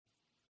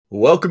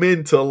Welcome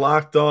into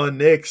Locked On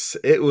Knicks.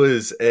 It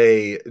was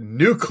a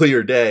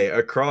nuclear day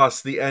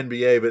across the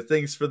NBA, but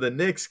things for the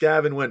Knicks,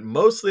 Gavin, went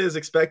mostly as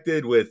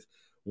expected with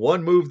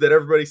one move that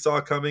everybody saw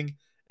coming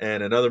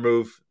and another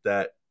move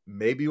that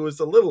maybe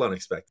was a little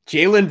unexpected.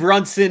 Jalen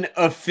Brunson,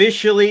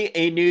 officially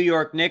a New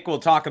York Knick. We'll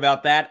talk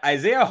about that.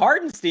 Isaiah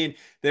Hartenstein,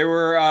 there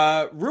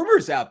were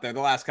rumors out there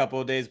the last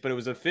couple of days, but it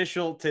was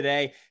official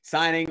today,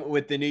 signing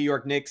with the New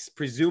York Knicks,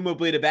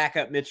 presumably to back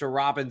up Mitchell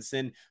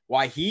Robinson.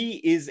 Why he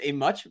is a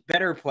much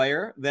better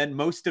player than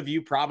most of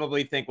you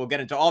probably think. We'll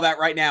get into all that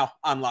right now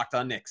on Locked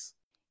On Knicks.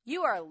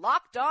 You are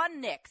Locked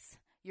On Knicks,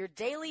 your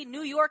daily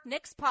New York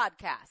Knicks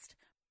podcast,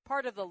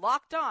 part of the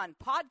Locked On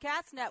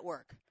Podcast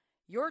Network,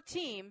 your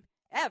team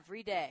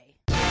every day.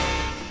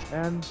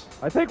 And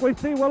I think we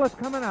see Willis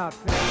coming out.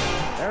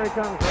 There he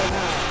comes right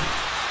now.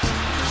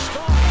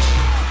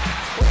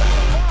 Starks without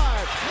a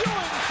five.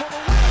 Ewing for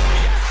the win.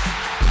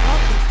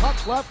 Yes.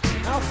 Puck left.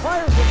 Now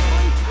fires it.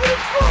 And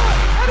he's good.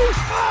 And he's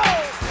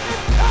fouled.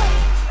 It's out.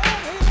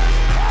 And he is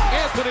fouled.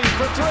 Anthony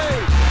for three.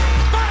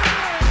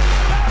 Bang!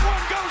 That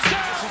one goes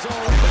down. This is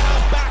all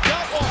about. Back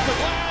up off the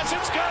glass.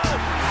 It's good.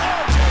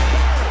 RJ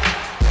Barrett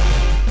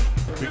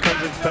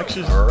Becomes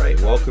infectious. All right,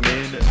 welcome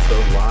in to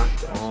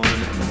Locked On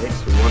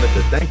Knicks. We wanted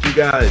to thank you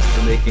guys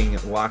for making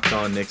Locked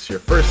On Knicks your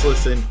first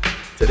listen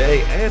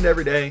today and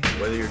every day,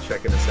 whether you're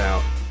checking us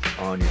out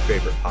on your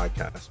favorite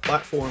podcast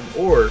platform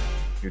or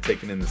you're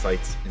taking in the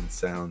sights and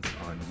sounds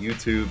on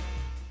YouTube.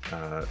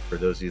 For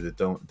those of you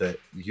that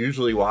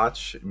usually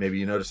watch, maybe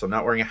you noticed I'm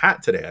not wearing a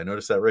hat today. I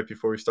noticed that right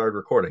before we started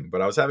recording,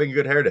 but I was having a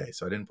good hair day,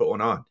 so I didn't put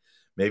one on.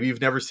 Maybe you've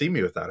never seen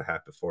me without a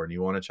hat before and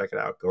you want to check it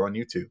out. Go on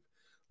YouTube.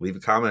 Leave a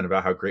comment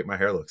about how great my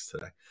hair looks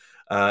today.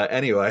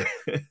 Anyway,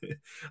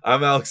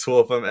 I'm Alex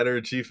Wolf. I'm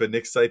editor-in-chief of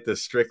Knicks site, The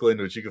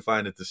Strickland, which you can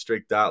find at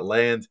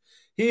thestrick.land.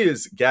 He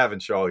is Gavin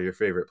Shaw, your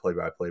favorite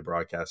play-by-play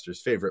broadcaster's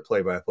favorite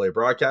play-by-play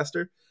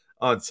broadcaster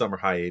on summer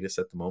hiatus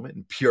at the moment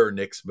in pure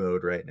Knicks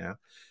mode right now.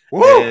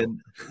 Woo!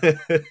 And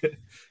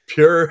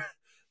pure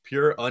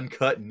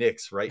uncut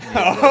Knicks right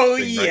now. Oh,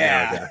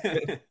 yeah.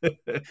 Right now,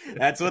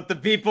 That's what the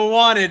people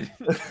wanted.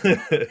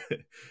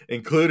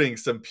 Including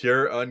some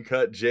pure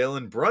uncut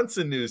Jalen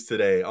Brunson news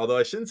today. Although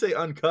I shouldn't say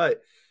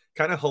uncut.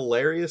 Kind of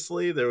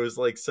hilariously, there was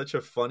like such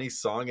a funny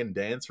song and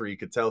dance where you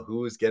could tell who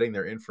was getting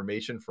their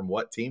information from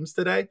what teams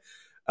today.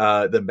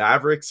 The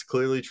Mavericks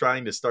clearly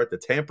trying to start the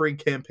tampering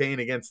campaign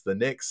against the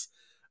Knicks,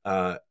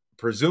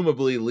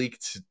 presumably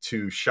leaked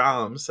to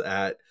Shams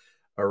at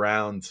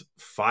around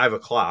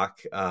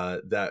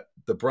 5:00 that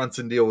the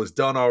Brunson deal was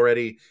done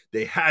already.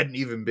 They hadn't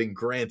even been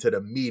granted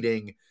a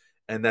meeting,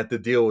 and that the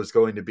deal was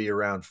going to be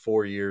around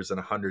 4 years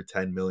and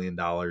 $110 million.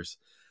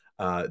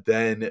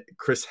 Then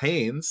Chris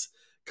Haynes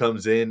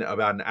comes in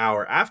about an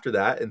hour after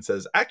that and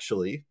says,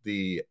 actually,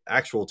 the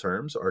actual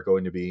terms are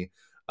going to be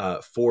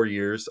 4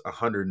 years,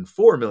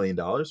 $104 million,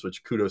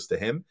 which kudos to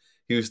him.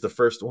 He was the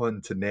first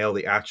one to nail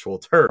the actual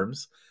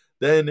terms.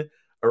 Then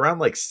around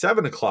like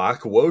 7:00,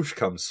 Woj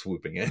comes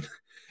swooping in,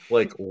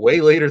 like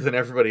way later than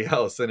everybody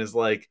else, and is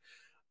like,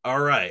 all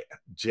right,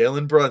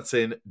 Jalen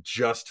Brunson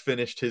just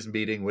finished his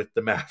meeting with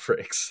the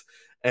Mavericks.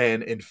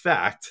 And in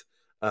fact,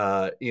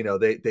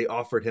 they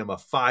offered him a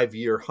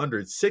 5-year,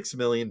 $106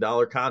 million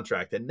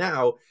contract. And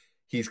now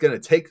he's going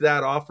to take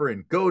that offer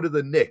and go to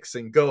the Knicks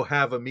and go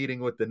have a meeting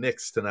with the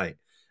Knicks tonight.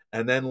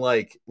 And then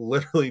like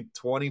literally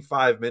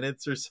 25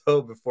 minutes or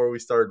so before we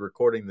started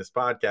recording this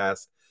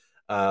podcast,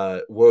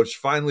 Woj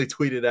finally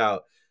tweeted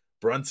out,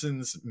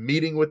 Brunson's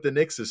meeting with the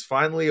Knicks is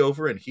finally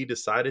over, and he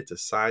decided to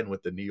sign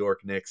with the New York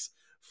Knicks.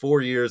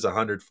 4 years,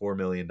 $104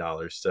 million.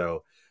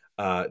 So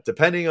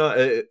depending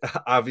on,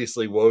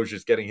 obviously, Woj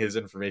is getting his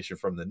information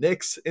from the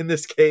Knicks in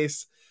this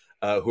case,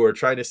 who are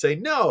trying to say,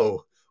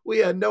 no, we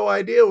had no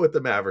idea what the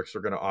Mavericks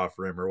were going to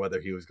offer him or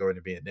whether he was going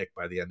to be a Knick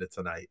by the end of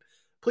tonight.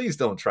 Please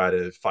don't try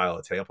to file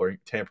a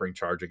tampering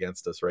charge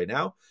against us right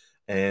now.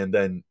 And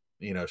then,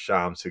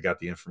 Shams, who got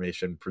the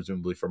information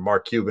presumably from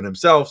Mark Cuban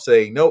himself,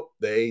 saying, nope,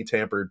 they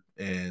tampered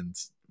and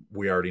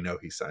we already know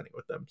he's signing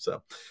with them.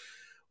 So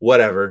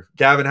whatever.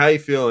 Gavin, how you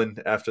feeling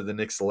after the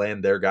Knicks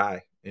land their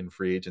guy in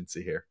free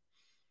agency here?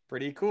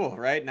 Pretty cool,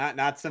 right?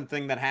 Not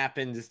something that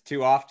happens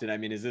too often. I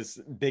mean, is this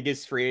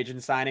biggest free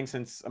agent signing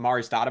since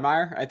Amari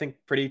Stoudemire? I think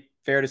pretty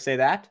fair to say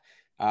that.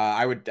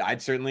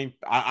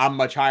 I'm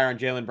much higher on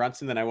Jalen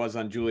Brunson than I was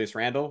on Julius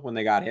Randle when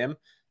they got him.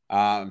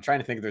 I'm trying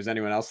to think if there's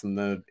anyone else in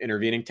the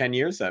intervening 10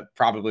 years that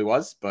probably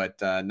was, but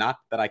not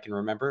that I can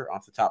remember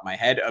off the top of my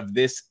head of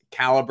this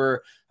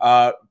caliber.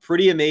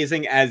 Pretty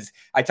amazing. As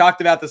I talked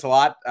about this a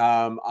lot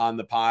on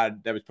the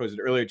pod that was posted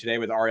earlier today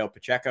with Ariel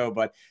Pacheco,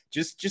 but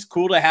just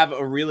cool to have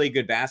a really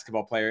good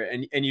basketball player.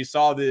 And you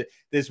saw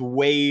this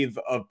wave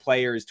of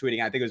players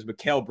tweeting. I think it was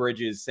Mikal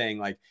Bridges saying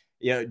like,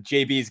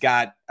 JB's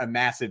got a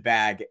massive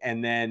bag.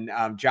 And then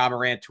Ja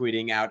Morant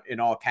tweeting out in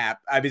all cap.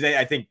 I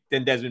think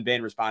then Desmond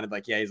Bane responded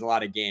like, yeah, he's a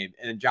lot of game.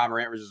 And then Ja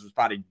Morant just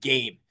responded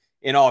game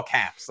in all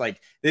caps. Like,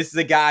 this is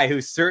a guy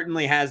who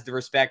certainly has the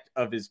respect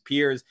of his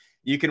peers.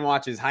 You can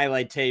watch his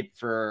highlight tape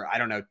for,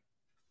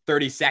 30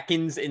 30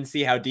 seconds and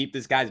see how deep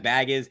this guy's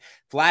bag is.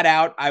 Flat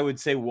out, I would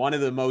say one of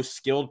the most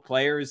skilled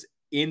players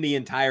in the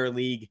entire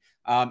league.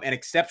 An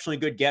exceptionally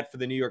good get for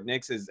the New York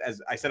Knicks,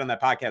 as I said on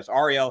that podcast.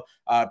 Ariel,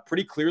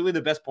 pretty clearly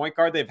the best point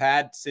guard they've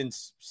had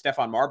since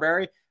Stephon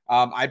Marbury.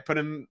 I'd put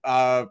him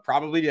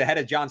probably ahead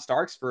of John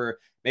Starks for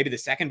maybe the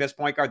second best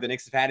point guard the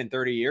Knicks have had in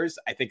 30 years.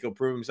 I think he'll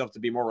prove himself to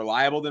be more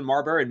reliable than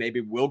Marbury and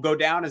maybe will go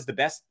down as the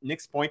best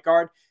Knicks point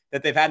guard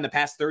that they've had in the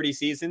past 30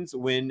 seasons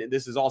when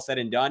this is all said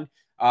and done.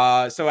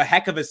 So a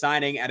heck of a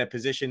signing at a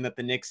position that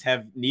the Knicks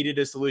have needed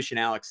a solution,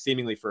 Alex,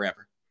 seemingly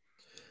forever.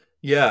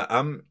 Yeah,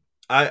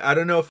 I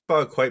don't know if I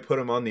would quite put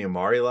him on the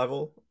Amari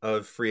level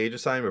of free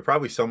agent signing, but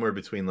probably somewhere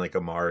between like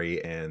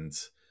Amari and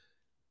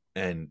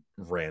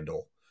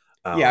Randall.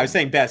 Yeah, I was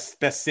saying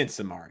best since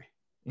Amari.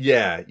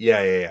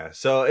 Yeah.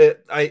 So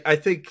I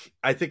think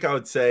I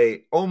would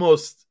say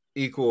almost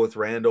equal with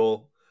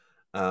Randall,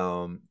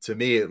 to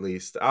me at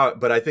least.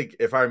 But I think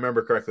if I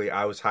remember correctly,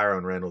 I was higher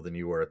on Randall than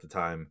you were at the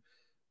time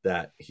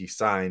that he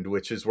signed,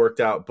 which has worked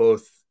out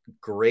both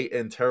great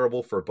and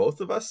terrible for both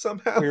of us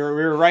somehow. We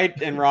were right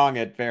and wrong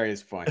at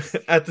various points.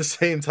 At the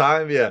same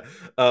time, yeah.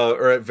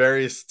 Or at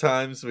various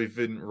times we've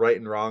been right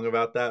and wrong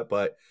about that.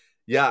 But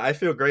yeah, I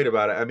feel great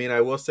about it. I mean,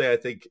 I will say I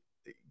think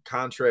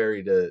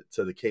contrary to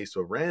the case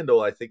with Randall,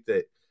 I think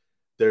that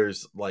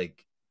there's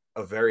like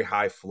a very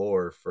high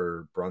floor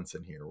for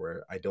Brunson here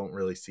where I don't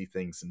really see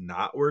things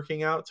not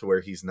working out to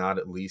where he's not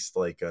at least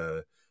like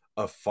a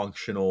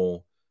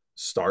functional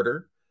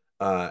starter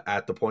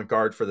at the point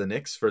guard for the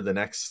Knicks for the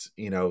next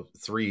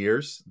 3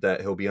 years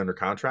that he'll be under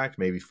contract,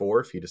 maybe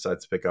 4 if he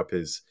decides to pick up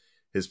his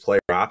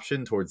player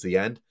option towards the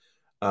end.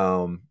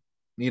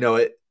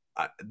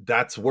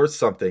 That's worth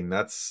something.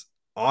 That's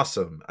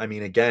awesome. I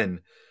mean,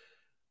 again,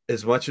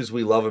 as much as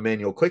we love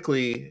Emmanuel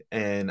Quickley,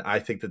 and I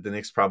think that the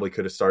Knicks probably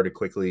could have started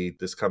Quickley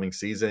this coming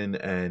season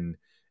and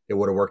it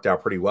would have worked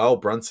out pretty well.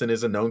 Brunson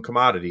is a known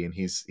commodity and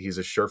he's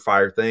a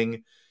surefire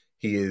thing.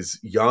 He is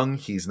young.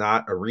 He's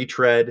not a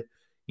retread.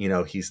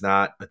 He's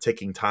not a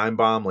ticking time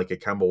bomb like a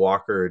Kemba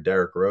Walker or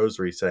Derrick Rose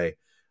where you say,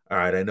 all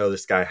right, I know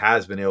this guy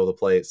has been able to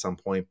play at some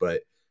point,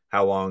 but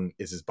how long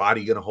is his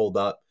body going to hold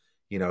up?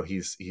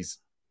 He's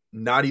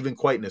not even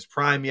quite in his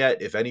prime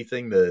yet. If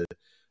anything, the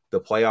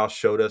playoffs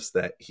showed us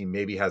that he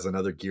maybe has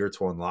another gear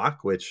to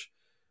unlock, which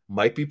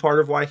might be part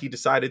of why he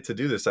decided to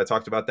do this. I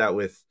talked about that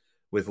with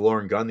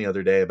Lauren Gunn the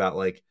other day about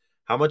like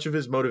how much of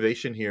his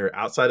motivation here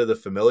outside of the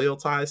familial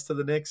ties to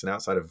the Knicks and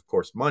outside of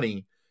course,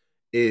 money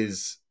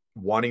is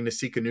wanting to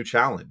seek a new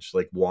challenge,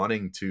 like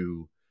wanting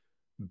to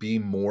be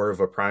more of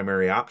a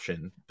primary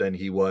option than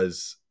he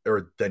was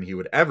or than he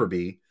would ever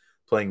be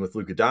playing with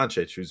Luka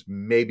Doncic, who's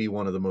maybe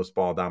one of the most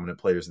ball dominant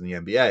players in the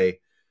NBA,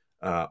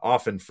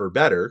 often for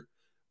better.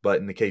 But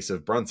in the case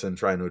of Brunson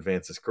trying to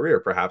advance his career,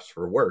 perhaps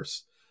for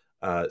worse.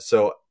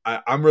 So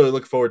I'm really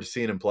looking forward to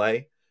seeing him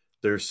play.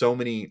 There's so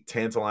many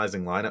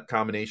tantalizing lineup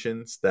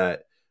combinations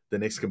that the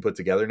Knicks can put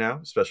together now,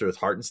 especially with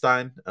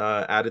Hartenstein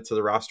added to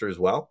the roster as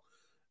well.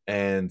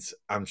 And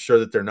I'm sure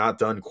that they're not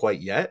done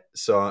quite yet.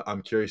 So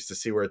I'm curious to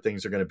see where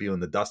things are going to be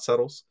when the dust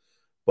settles.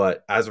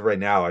 But as of right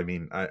now, I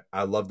mean,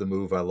 I love the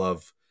move. I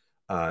love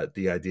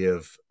the idea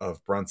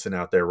of Brunson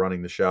out there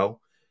running the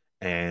show.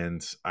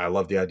 And I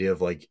love the idea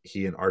of like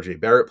he and RJ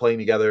Barrett playing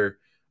together.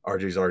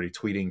 RJ's already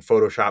tweeting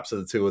photoshops of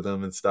the two of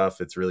them and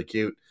stuff. It's really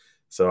cute.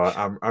 So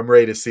I'm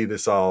ready to see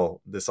this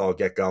all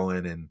get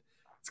going, and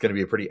it's going to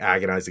be a pretty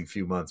agonizing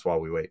few months while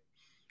we wait.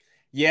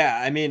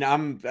 Yeah, I mean,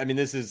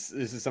 this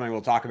is something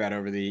we'll talk about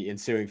over the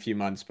ensuing few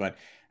months, but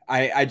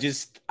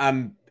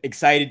I'm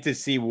excited to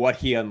see what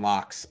he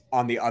unlocks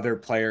on the other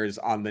players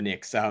on the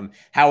Knicks.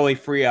 How will he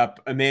free up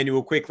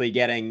Emmanuel Quickley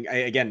getting,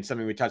 again,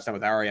 something we touched on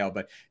with Ariel,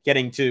 but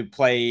getting to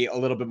play a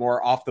little bit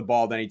more off the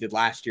ball than he did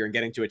last year and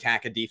getting to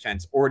attack a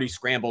defense already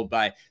scrambled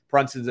by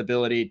Brunson's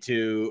ability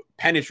to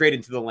penetrate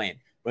into the lane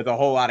with a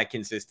whole lot of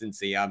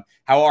consistency. How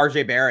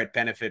RJ Barrett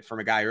benefit from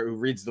a guy who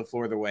reads the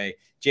floor the way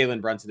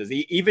Jalen Brunson does.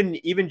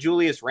 Even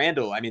Julius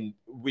Randle. I mean,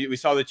 we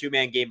saw the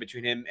 2-man game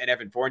between him and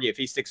Evan Fournier. If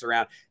he sticks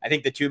around, I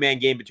think the 2-man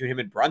game between him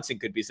and Brunson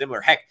could be similar.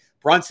 Heck,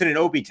 Brunson and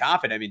Obi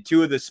Toppin. I mean,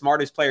 two of the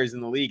smartest players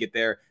in the league at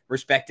their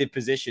respective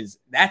positions.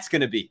 That's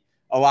going to be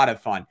a lot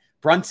of fun.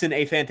 Brunson,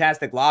 a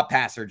fantastic lob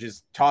passer,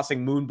 just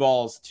tossing moon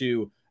balls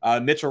to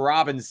Mitchell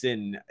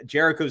Robinson,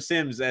 Jericho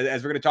Sims,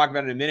 as we're going to talk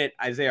about in a minute,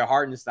 Isaiah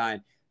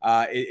Hartenstein.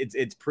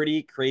 It's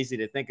pretty crazy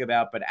to think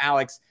about. But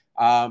Alex,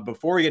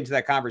 before we get into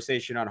that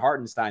conversation on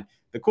Hartenstein,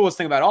 the coolest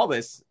thing about all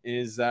this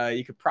is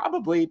you could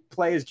probably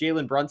play as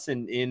Jalen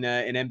Brunson in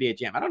NBA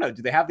Jam. I don't know.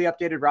 Do they have the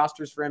updated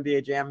rosters for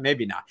NBA Jam?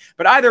 Maybe not.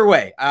 But either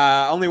way,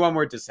 only one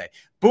word to say.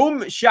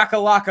 Boom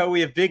shakalaka.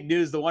 We have big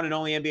news. The one and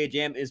only NBA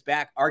Jam is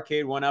back.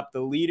 Arcade 1UP,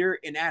 the leader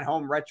in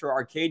at-home retro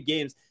arcade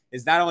games,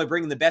 is not only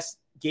bringing the best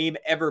game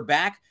ever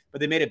back, but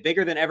they made it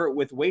bigger than ever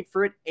with, wait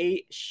for it,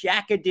 a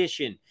Shaq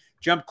edition.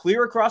 Jump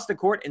clear across the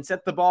court and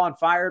set the ball on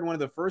fire in one of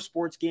the first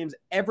sports games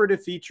ever to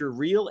feature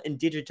real and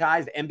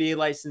digitized NBA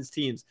licensed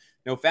teams.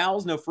 No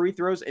fouls, no free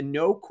throws, and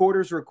no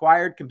quarters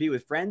required. Compete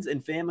with friends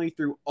and family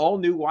through all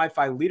new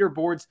Wi-Fi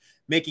leaderboards,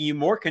 making you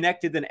more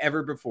connected than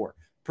ever before.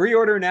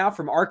 Pre-order now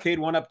from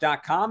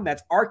arcade1up.com.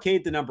 That's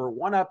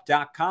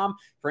arcade1up.com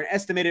for an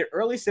estimated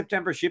early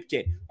September ship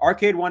date.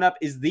 Arcade 1Up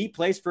is the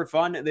place for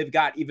fun. They've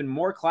got even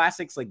more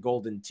classics like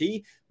Golden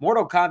Tee,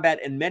 Mortal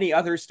Kombat, and many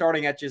others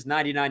starting at just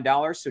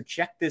 $99. So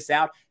check this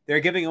out. They're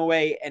giving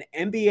away an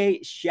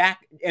NBA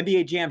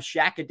Jam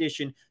Shaq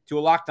edition to a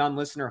Locked On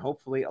listener,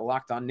 hopefully a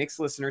Locked On Knicks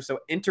listener. So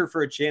enter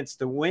for a chance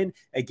to win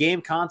a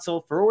game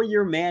console for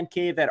your man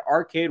cave at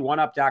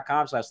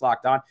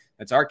arcade1up.com/locked on.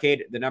 That's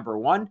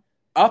arcade1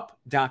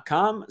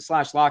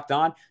 up.com/locked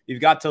on.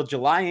 You've got till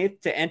July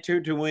 8th to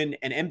enter to win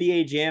an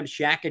NBA Jam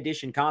Shaq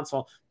Edition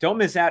console. Don't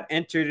miss out.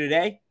 Enter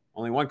today.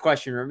 Only one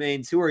question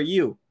remains. Who are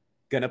you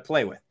going to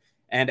play with?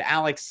 And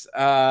Alex,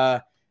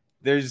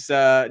 there's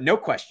no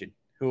question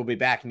who will be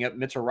backing up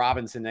Mitchell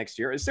Robinson next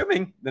year,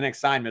 assuming the Knicks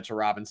sign Mitchell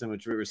Robinson,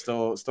 which we were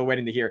still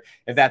waiting to hear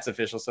if that's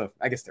official. So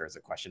I guess there is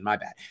a question. My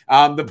bad.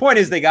 The point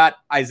is they got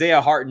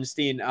Isaiah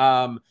Hartenstein.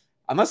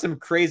 Unless I'm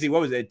crazy, what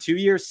was it? 2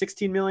 years,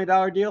 $16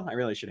 million deal? I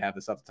really should have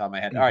this off the top of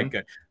my head. All right,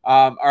 good.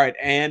 All right,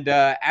 and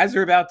as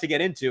we're about to get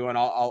into, and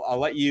I'll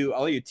let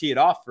you tee it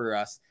off for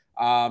us.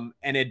 An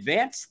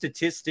advanced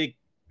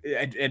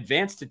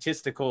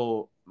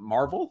statistical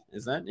marvel,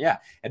 is that? Yeah,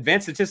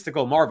 advanced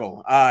statistical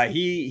marvel.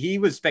 He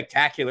was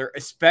spectacular,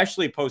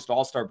 especially post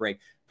All-Star break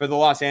for the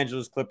Los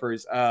Angeles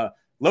Clippers.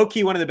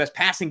 Low-key, one of the best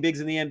passing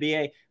bigs in the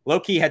NBA.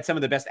 Low-key had some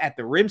of the best at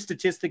the rim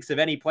statistics of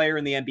any player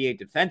in the NBA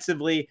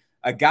defensively.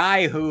 A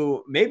guy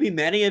who maybe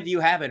many of you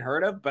haven't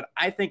heard of, but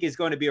I think is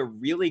going to be a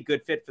really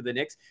good fit for the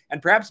Knicks.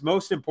 And perhaps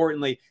most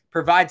importantly,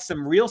 provides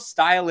some real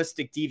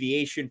stylistic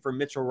deviation from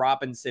Mitchell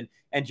Robinson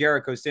and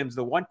Jericho Sims.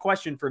 The one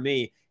question for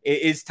me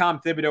is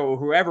Tom Thibodeau or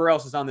whoever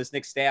else is on this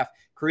Knicks staff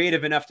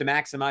creative enough to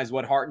maximize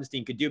what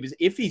Hartenstein could do? Because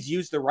if he's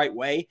used the right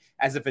way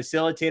as a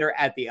facilitator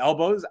at the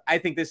elbows, I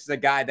think this is a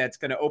guy that's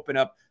going to open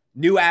up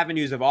new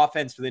avenues of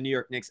offense for the New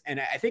York Knicks.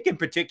 And I think in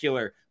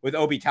particular with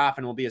Obi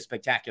Toppin will be a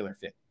spectacular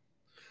fit.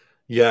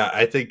 Yeah,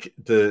 I think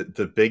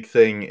the big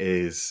thing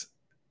is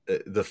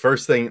the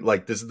first thing,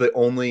 like this is the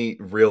only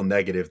real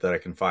negative that I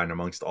can find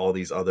amongst all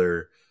these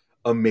other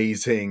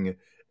amazing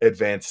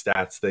advanced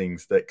stats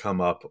things that come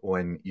up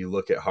when you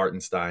look at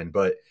Hartenstein.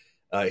 But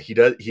he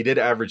did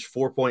average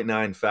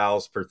 4.9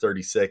 fouls per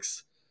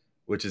 36,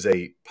 which is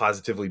a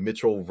positively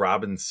Mitchell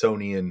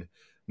Robinsonian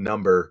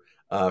number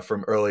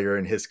from earlier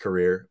in his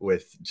career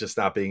with just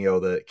not being able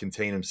to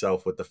contain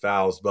himself with the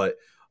fouls. But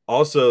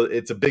also,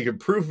 it's a big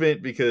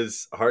improvement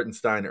because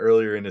Hartenstein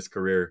earlier in his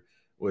career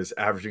was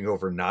averaging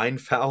over 9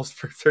 fouls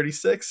per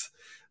 36.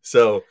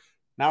 So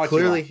now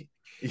clearly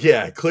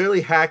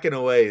hacking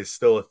away is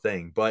still a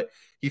thing. But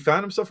he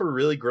found himself a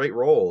really great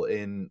role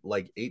in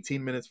like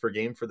 18 minutes per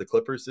game for the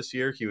Clippers this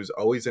year. He was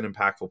always an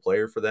impactful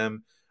player for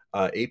them.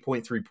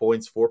 8.3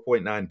 points,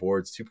 4.9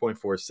 boards,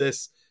 2.4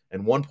 assists,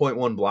 and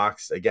 1.1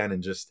 blocks, again,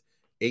 in just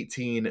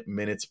 18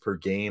 minutes per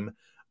game.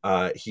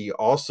 He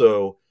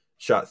also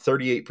shot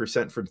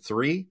 38% from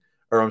three,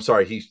 or I'm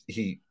sorry,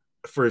 he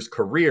for his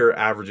career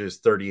averages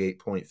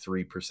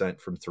 38.3%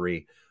 from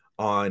three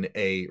on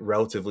a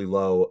relatively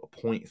low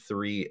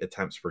 0.3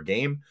 attempts per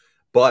game,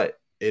 but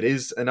it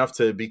is enough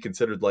to be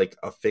considered like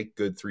a fake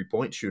good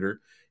 3-point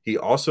shooter. He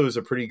also is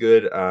a pretty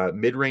good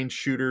mid-range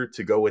shooter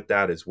to go with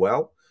that as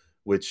well,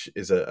 which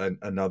is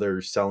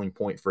another selling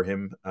point for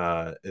him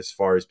as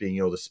far as being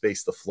able to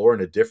space the floor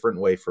in a different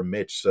way from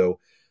Mitch. So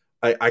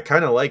I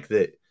kind of like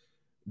that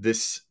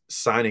this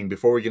signing,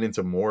 before we get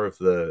into more of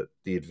the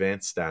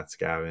advanced stats,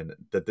 Gavin,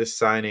 that this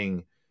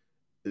signing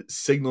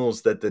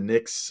signals that the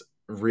Knicks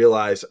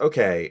realize,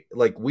 okay,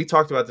 like we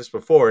talked about this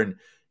before, and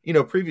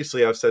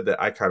previously I've said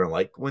that I kind of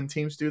like when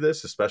teams do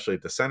this, especially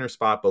at the center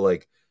spot, but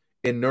like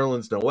in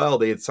Nerlens Noel,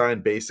 they had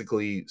signed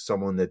basically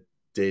someone that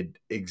did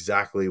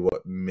exactly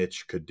what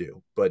Mitch could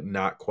do, but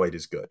not quite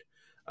as good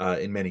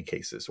in many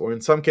cases, or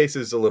in some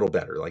cases a little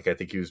better. Like I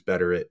think he was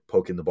better at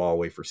poking the ball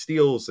away for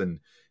steals, and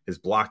his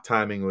block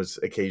timing was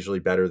occasionally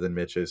better than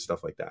Mitch's,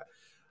 stuff like that.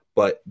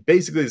 But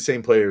basically the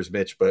same player as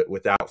Mitch, but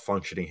without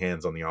functioning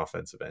hands on the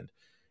offensive end.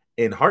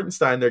 In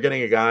Hartenstein, they're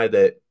getting a guy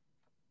that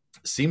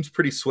seems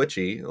pretty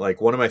switchy. Like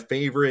one of my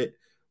favorite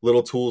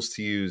little tools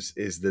to use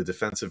is the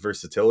defensive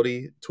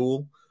versatility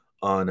tool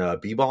on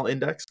B-Ball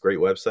Index. Great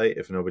website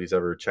if nobody's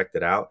ever checked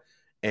it out.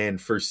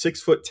 And for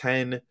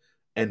 6'10"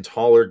 and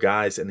taller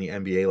guys in the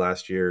NBA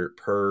last year,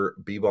 per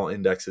B-Ball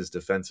Index's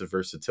defensive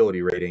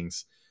versatility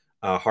ratings,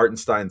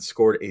 Hartenstein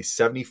scored a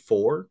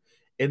 74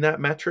 in that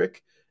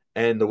metric.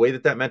 And the way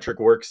that metric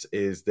works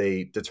is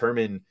they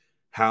determine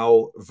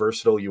how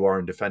versatile you are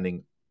in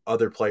defending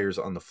other players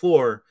on the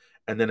floor,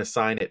 and then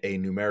assign it a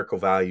numerical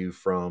value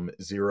from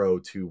 0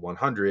 to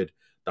 100.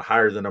 The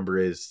higher the number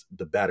is,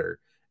 the better.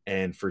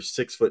 And for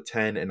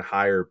 6'10" and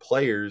higher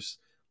players,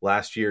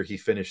 last year he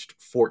finished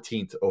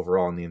 14th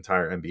overall in the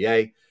entire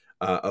NBA.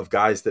 Of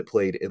guys that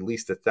played at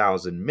least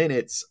 1,000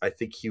 minutes, I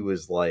think he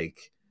was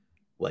like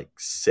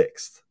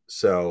 6th.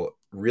 So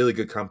really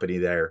good company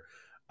there.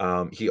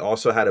 He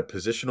also had a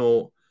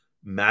positional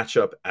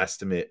matchup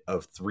estimate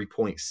of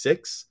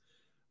 3.6,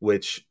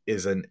 which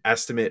is an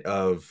estimate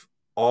of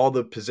all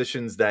the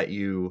positions that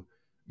you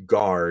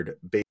guard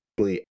based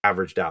basically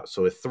averaged out.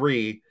 So a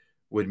 3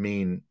 would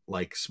mean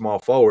like small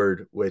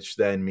forward, which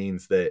then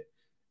means that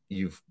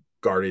you've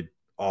guarded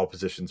all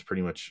positions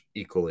pretty much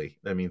equally.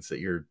 That means that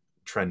you're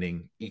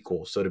trending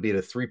equal. So to be at a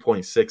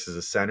 3.6 as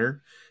a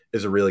center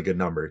is a really good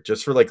number.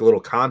 Just for like a little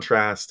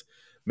contrast,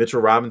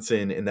 Mitchell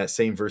Robinson in that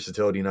same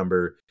versatility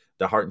number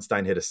that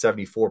Hartenstein hit a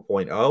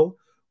 74.0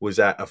 was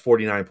at a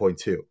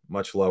 49.2,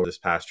 much lower this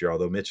past year,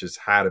 although Mitch has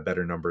had a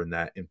better number than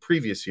that in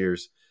previous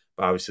years,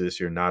 but obviously this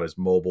year not as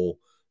mobile,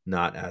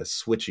 not as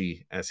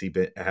switchy as he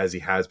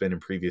has been in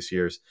previous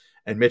years.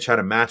 And Mitch had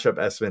a matchup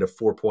estimate of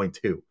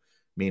 4.2,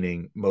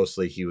 meaning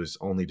mostly he was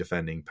only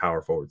defending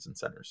power forwards and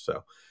centers.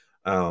 So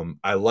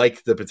I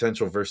like the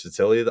potential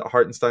versatility that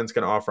Hartenstein's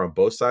going to offer on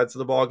both sides of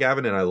the ball,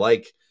 Gavin, and I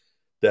like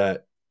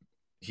that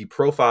he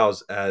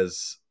profiles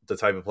as the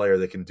type of player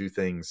that can do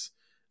things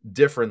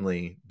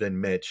differently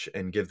than Mitch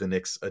and give the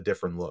Knicks a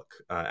different look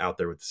out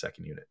there with the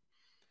second unit.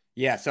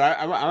 Yeah, so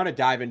I want to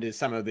dive into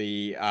some of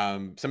the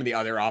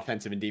other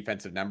offensive and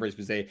defensive numbers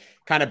because they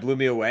kind of blew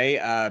me away.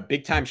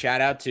 Big time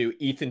shout out to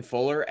Ethan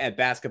Fuller at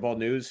Basketball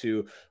News,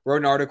 who wrote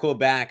an article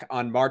back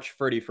on March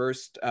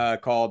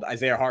 31st called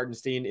 "Isaiah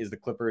Hartenstein is the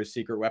Clippers'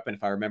 secret weapon."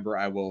 If I remember,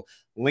 I will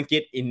link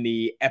it in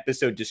the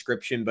episode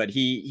description. But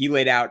he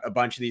laid out a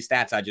bunch of these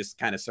stats. I just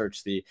kind of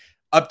searched the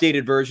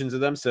updated versions of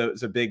them. So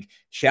big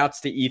shouts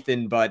to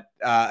Ethan. But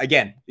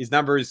again, these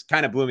numbers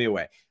kind of blew me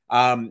away.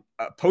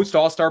 Post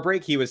All-Star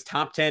break, he was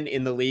top 10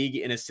 in the league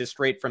in assist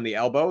rate from the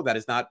elbow. That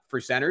is not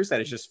for centers.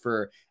 That is just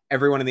for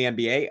everyone in the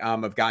NBA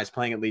of guys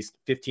playing at least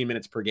 15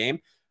 minutes per game.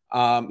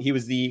 He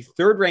was the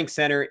third ranked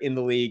center in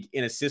the league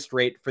in assist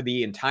rate for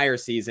the entire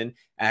season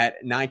at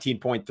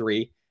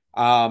 19.3.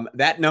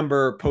 That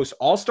number post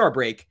All-Star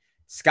break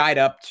skied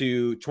up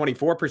to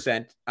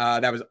 24%.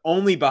 That was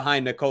only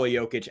behind Nikola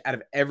Jokic out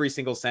of every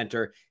single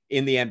center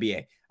in the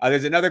NBA.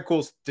 There's another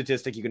cool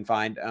statistic you can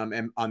find on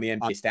the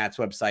NBA stats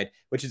website,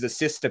 which is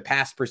assist to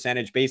pass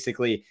percentage,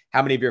 basically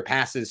how many of your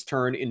passes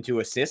turn into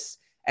assists.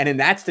 And in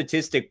that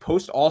statistic,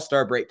 post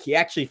All-Star break, he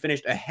actually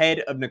finished ahead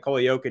of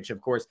Nikola Jokic.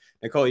 Of course,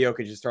 Nikola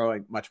Jokic is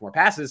throwing much more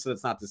passes, so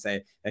that's not to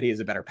say that he is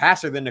a better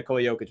passer than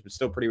Nikola Jokic, but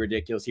still pretty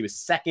ridiculous. He was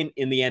second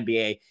in the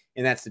NBA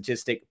in that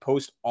statistic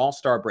post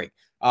All-Star break.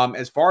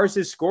 As far as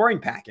his scoring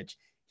package,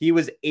 he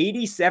was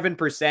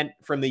 87%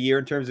 from the year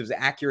in terms of his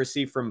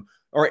accuracy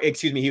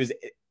he was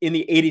in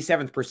the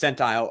 87th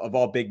percentile of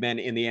all big men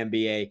in the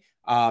NBA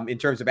in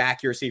terms of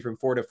accuracy from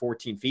 4 to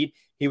 14 feet.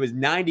 He was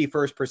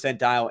 91st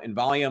percentile in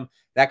volume.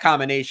 That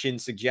combination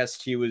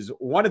suggests he was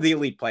one of the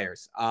elite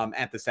players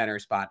at the center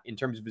spot in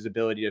terms of his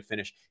ability to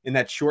finish in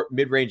that short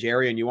mid-range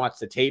area. And you watch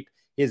the tape,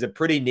 he has a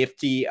pretty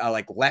nifty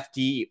like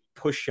lefty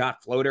push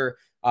shot floater.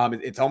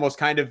 It's almost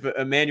kind of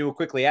Emmanuel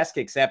Quickley-esque,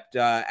 except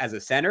as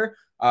a center.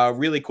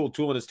 Really cool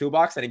tool in his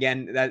toolbox. And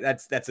again,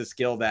 that's a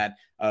skill that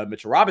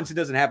Mitchell Robinson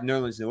doesn't have,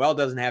 Nerlens Noel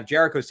doesn't have.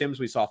 Jericho Sims,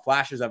 we saw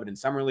flashes of it in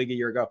Summer League a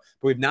year ago,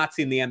 but we've not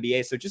seen the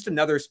NBA. So just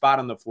another spot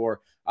on the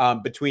floor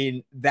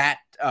between that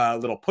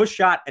little push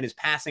shot and his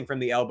passing from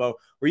the elbow,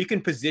 where you can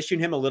position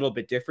him a little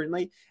bit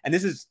differently. And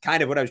this is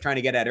kind of what I was trying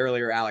to get at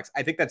earlier, Alex.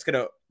 I think that's going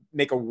to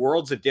make a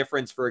worlds of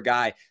difference for a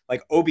guy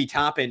like Obi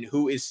Toppin,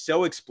 who is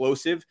so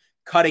explosive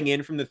cutting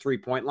in from the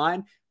three-point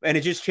line. And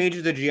it just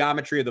changes the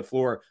geometry of the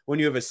floor when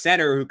you have a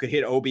center who could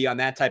hit Obi on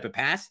that type of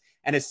pass,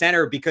 and a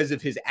center, because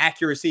of his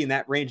accuracy in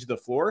that range of the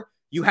floor,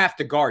 you have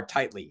to guard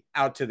tightly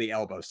out to the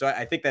elbow. So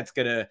I think that's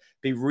going to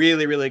be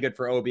really, really good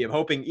for Obi. I'm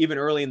hoping even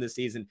early in the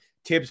season,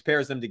 Tibbs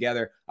pairs them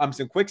together.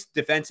 Some quick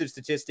defensive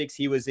statistics.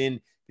 He was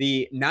in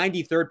the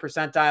 93rd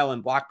percentile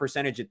in block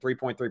percentage at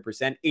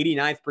 3.3%,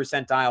 89th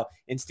percentile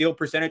in steal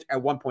percentage at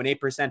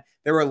 1.8%.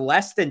 There were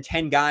less than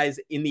 10 guys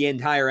in the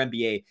entire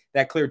NBA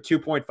that cleared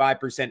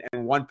 2.5%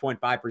 and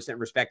 1.5%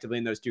 respectively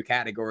in those two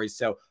categories.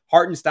 So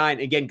Hartenstein,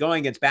 again,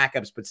 going against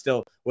backups, but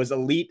still was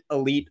elite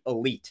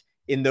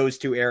in those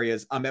two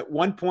areas. At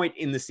one point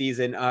in the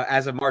season,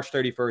 as of March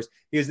 31st,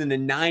 he was in the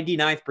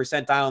 99th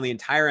percentile in the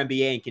entire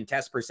NBA in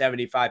contests per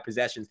 75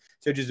 possessions.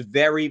 So just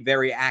very,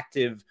 very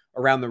active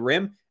around the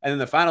rim. And then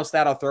the final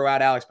stat I'll throw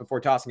out, Alex, before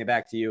tossing it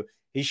back to you,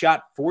 he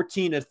shot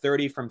 14 of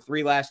 30 from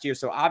three last year.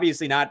 So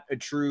obviously not a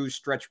true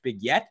stretch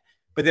big yet,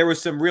 but there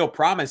was some real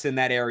promise in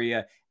that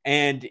area.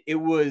 And it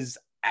was,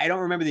 I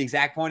don't remember the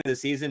exact point of the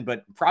season,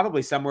 but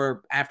probably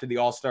somewhere after the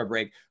All-Star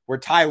break, where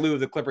Ty Lue of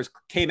the Clippers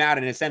came out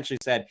and essentially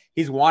said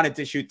he's wanted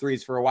to shoot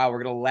threes for a while.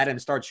 We're going to let him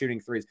start shooting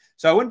threes.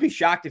 So I wouldn't be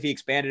shocked if he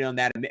expanded on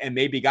that and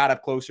maybe got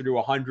up closer to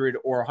 100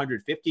 or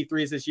 150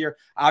 threes this year.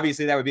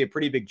 Obviously, that would be a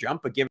pretty big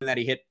jump, but given that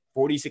he hit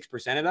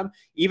 46% of them,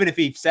 even if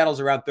he settles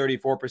around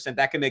 34%,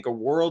 that can make a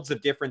worlds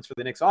of difference for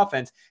the Knicks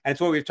offense. And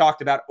it's what we've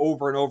talked about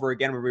over and over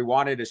again when we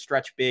wanted to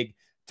stretch big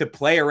to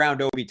play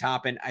around Obi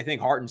Toppin. I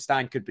think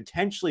Hartenstein could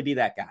potentially be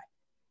that guy.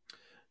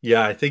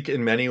 Yeah, I think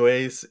in many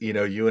ways,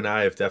 you and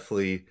I have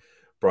definitely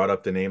brought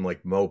up the name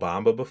like Mo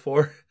Bamba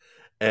before.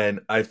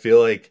 And I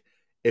feel like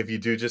if you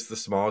do just the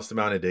smallest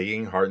amount of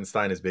digging,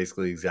 Hartenstein is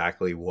basically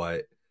exactly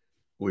what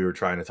we were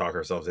trying to talk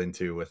ourselves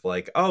into with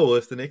like, oh,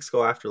 if the Knicks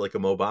go after like a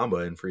Mo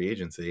Bamba in free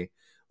agency,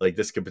 like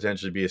this could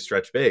potentially be a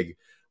stretch big.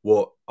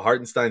 Well,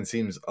 Hartenstein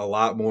seems a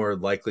lot more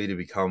likely to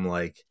become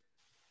like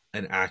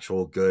an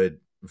actual good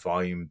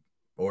volume,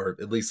 or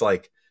at least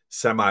like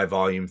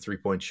semi-volume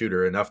 3-point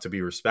shooter, enough to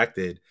be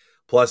respected,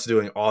 plus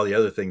doing all the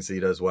other things that he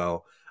does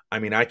well. I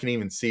mean, I can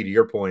even see, to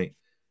your point,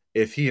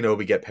 if he and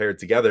Obi get paired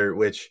together,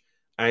 which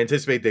I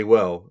anticipate they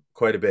will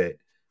quite a bit,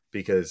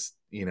 because,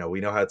 we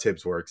know how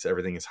Tibbs works.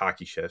 Everything is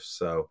hockey shifts.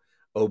 So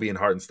Obi and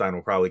Hartenstein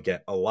will probably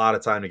get a lot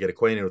of time to get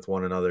acquainted with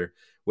one another.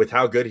 With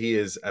how good he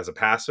is as a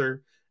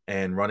passer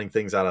and running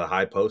things out of the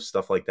high post,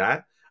 stuff like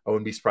that, I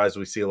wouldn't be surprised if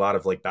we see a lot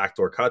of like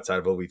backdoor cuts out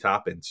of Obi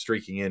Toppin,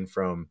 streaking in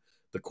from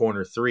the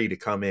corner 3 to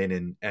come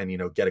in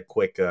and get a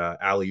quick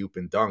alley-oop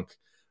and dunk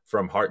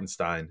from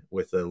Hartenstein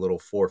with a little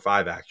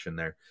 4-5 action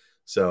there.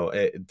 So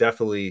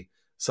definitely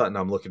something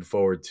I'm looking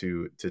forward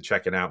to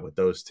checking out with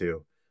those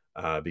two,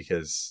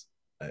 because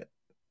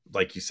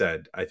like you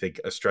said, I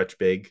think a stretch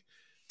big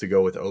to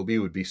go with Obi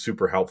would be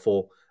super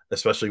helpful,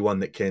 especially one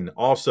that can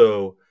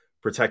also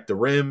protect the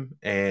rim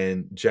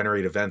and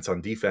generate events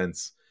on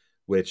defense,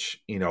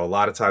 which, a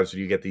lot of times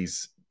when you get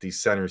these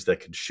centers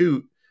that can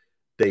shoot,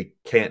 they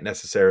can't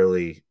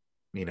necessarily,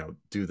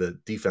 do the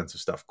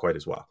defensive stuff quite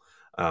as well.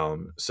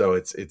 So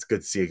it's good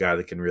to see a guy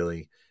that can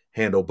really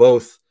handle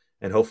both,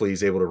 and hopefully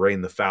he's able to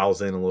rein the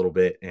fouls in a little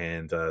bit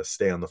and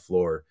stay on the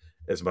floor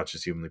as much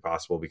as humanly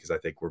possible, because I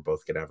think we're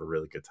both going to have a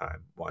really good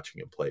time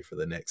watching him play for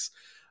the Knicks.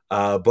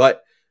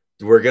 But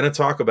we're going to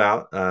talk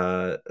about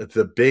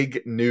the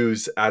big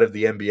news out of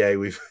the NBA.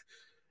 We've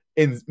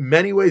in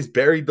many ways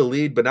buried the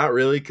lead, but not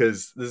really,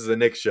 because this is a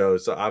Knicks show.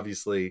 So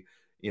obviously,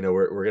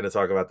 we're going to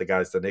talk about the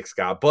guys the Knicks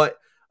got. But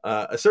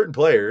a certain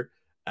player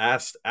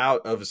asked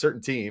out of a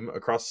certain team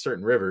across a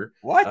certain river.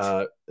 What?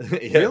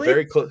 Yeah, really?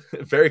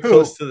 very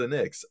close to the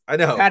Knicks. I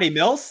know. Patty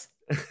Mills?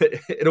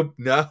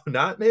 No,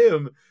 not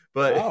him,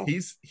 but Oh.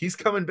 he's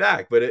coming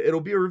back, but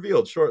it'll be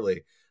revealed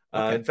shortly.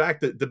 Okay. In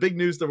fact, the big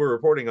news that we're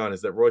reporting on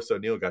is that Royce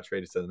O'Neal got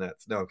traded to the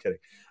Nets. No, I'm kidding.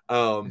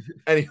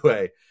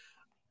 Anyway,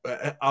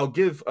 I'll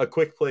give a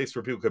quick place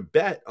where people can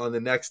bet on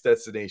the next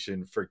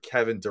destination for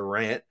Kevin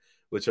Durant,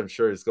 which I'm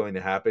sure is going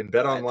to happen.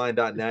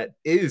 BetOnline.net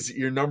is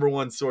your number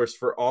one source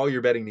for all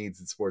your betting needs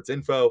and sports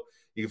info.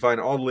 You can find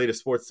all the latest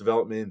sports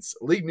developments,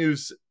 league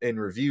news, and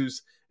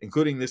reviews,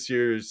 including this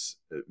year's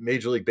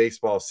Major League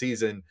Baseball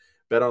season.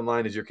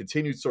 BetOnline is your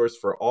continued source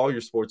for all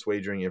your sports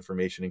wagering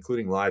information,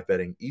 including live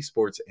betting,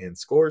 esports, and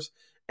scores.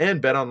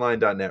 And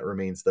BetOnline.net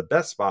remains the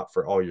best spot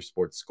for all your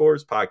sports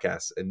scores,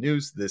 podcasts, and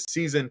news this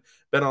season.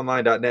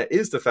 BetOnline.net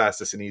is the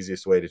fastest and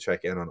easiest way to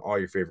check in on all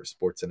your favorite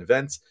sports and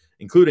events,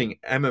 including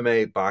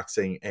MMA,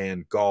 boxing,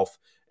 and golf.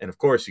 And of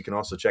course, you can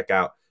also check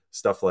out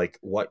stuff like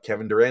what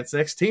Kevin Durant's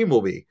next team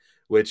will be,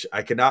 which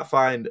I cannot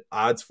find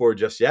odds for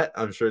just yet.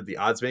 I'm sure the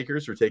odds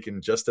makers were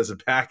taken just as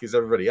aback as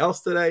everybody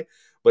else today,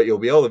 but you'll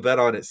be able to bet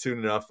on it soon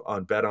enough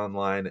on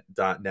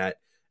betonline.net,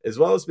 as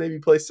well as maybe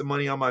place some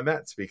money on my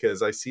Mets,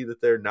 because I see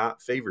that they're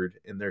not favored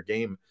in their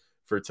game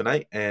for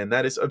tonight, and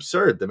that is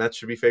absurd. The Mets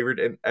should be favored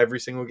in every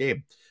single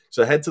game.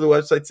 So head to the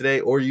website today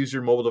or use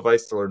your mobile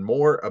device to learn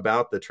more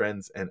about the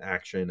trends and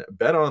action.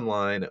 Bet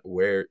online,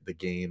 where the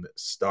game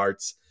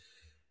starts.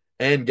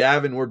 And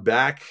Gavin, we're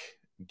back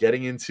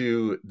getting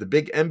into the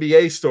big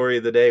NBA story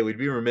of the day. We'd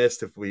be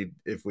remiss if we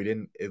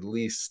didn't at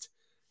least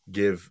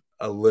give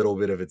a little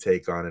bit of a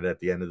take on it at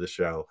the end of the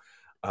show.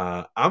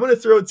 I'm going to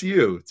throw it to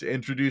you to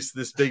introduce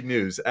this big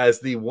news as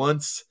the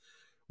once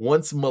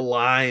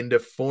maligned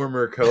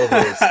former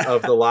co-host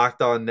of the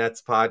Locked On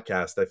Nets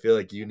podcast. I feel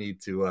like you need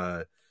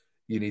to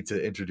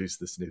introduce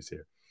this news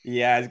here.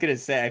 Yeah, I was gonna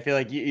say, I feel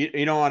like you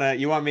don't want to.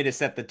 You want me to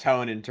set the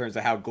tone in terms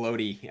of how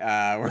gloaty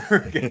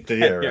we're gonna get.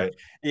 Yeah, right.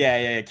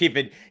 Yeah. Keep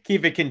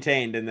it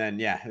contained, and then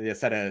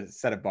set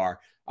a bar.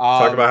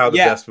 Talk about how the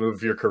best move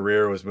of your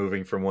career was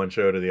moving from one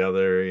show to the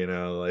other.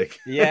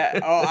 Yeah.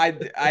 Oh,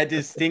 I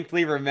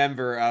distinctly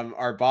remember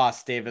our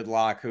boss David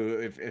Locke, who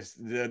if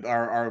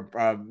our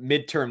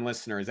midterm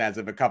listeners as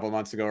of a couple of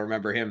months ago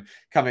remember him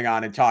coming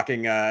on and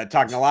talking a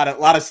lot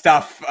of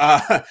stuff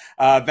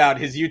about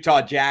his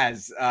Utah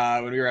Jazz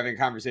when we were having a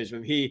conversation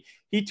with him.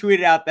 He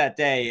tweeted out that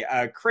day,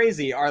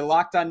 crazy, our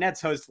Locked On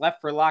Nets host left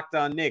for Locked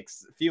On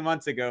Knicks a few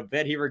months ago.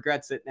 Bet he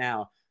regrets it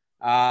now.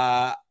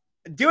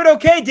 Doing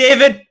okay,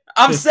 David.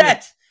 I'm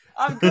set.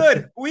 I'm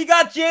good. We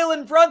got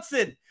Jalen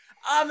Brunson.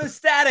 I'm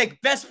ecstatic.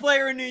 Best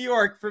player in New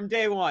York from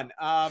day one.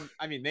 I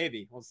mean,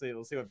 maybe we'll see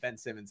what Ben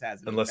Simmons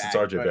has. Unless it's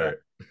RJ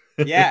Barrett.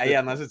 Yeah.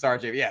 Unless it's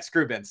RJ. Yeah.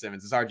 Screw Ben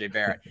Simmons. It's RJ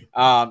Barrett.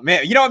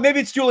 Maybe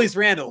it's Julius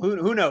Randle.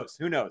 Who knows?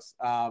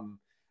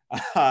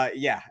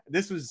 Yeah.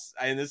 This was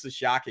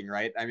shocking,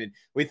 right? I mean,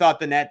 we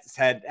thought the Nets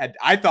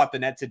I thought the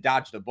Nets had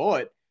dodged a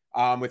bullet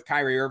with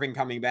Kyrie Irving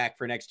coming back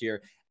for next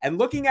year, and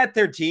looking at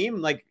their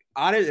team, like,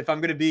 honest, if I'm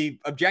going to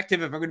be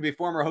objective, if I'm going to be a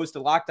former host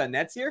of Locked On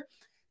Nets here,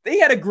 they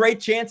had a great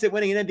chance at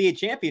winning an NBA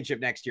championship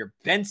next year.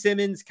 Ben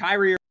Simmons,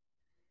 Kyrie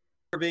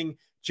Irving,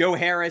 Joe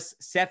Harris,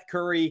 Seth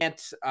Curry,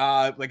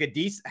 like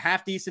a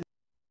half decent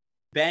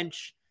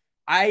bench.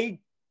 I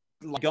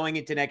going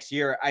into next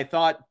year, I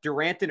thought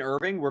Durant and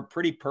Irving were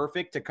pretty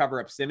perfect to cover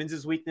up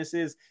Simmons'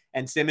 weaknesses,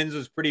 and Simmons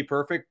was pretty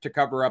perfect to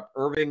cover up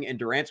Irving and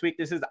Durant's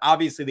weaknesses.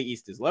 Obviously, the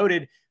East is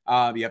loaded.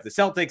 You have the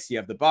Celtics, you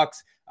have the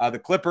Bucks. The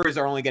Clippers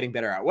are only getting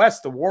better out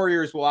west. The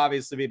Warriors will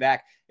obviously be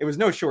back. It was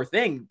no sure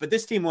thing, but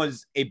this team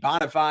was a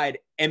bona fide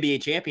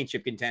NBA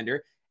championship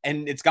contender.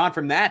 And it's gone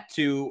from that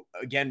to,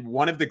 again,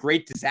 one of the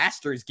great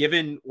disasters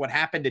given what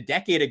happened a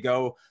decade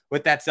ago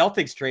with that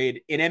Celtics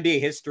trade in NBA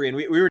history. And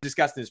we were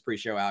discussing this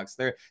pre-show, Alex.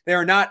 They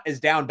are not as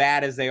down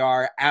bad as they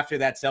are after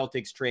that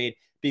Celtics trade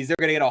because they're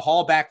going to get a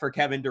haul back for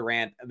Kevin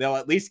Durant. They'll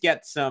at least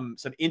get some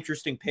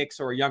interesting picks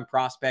or a young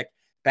prospect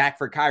back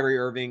for Kyrie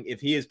Irving if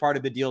he is part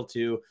of the deal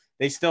too.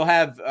 They still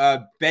have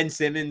Ben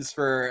Simmons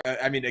for,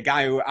 a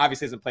guy who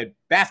obviously hasn't played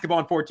basketball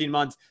in 14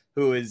 months,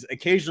 who is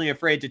occasionally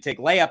afraid to take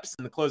layups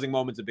in the closing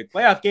moments of big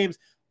playoff games.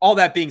 All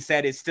that being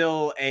said, is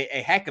still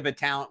a heck of a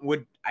talent.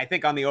 Would, I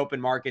think, on the open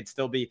market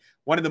still be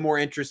one of the more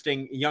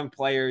interesting young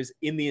players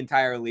in the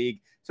entire league.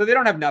 So they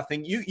don't have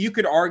nothing. You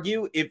could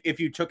argue if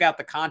you took out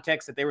the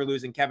context that they were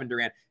losing Kevin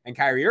Durant and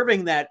Kyrie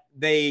Irving, that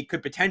they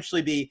could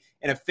potentially be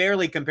in a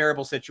fairly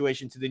comparable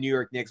situation to the New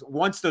York Knicks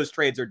once those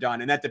trades are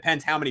done. And that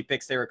depends how many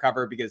picks they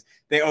recover because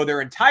they owe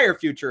their entire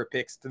future of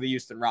picks to the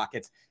Houston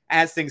Rockets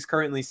as things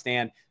currently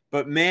stand.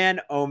 But man,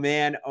 oh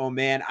man,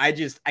 I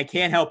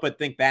can't help but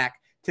think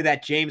back to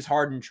that James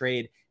Harden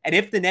trade. And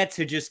if the Nets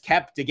had just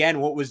kept, again,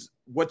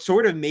 what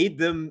sort of made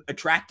them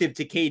attractive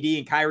to KD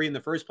and Kyrie in the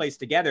first place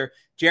together,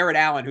 Jared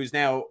Allen, who's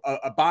now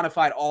a bona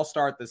fide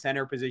all-star at the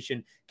center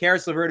position,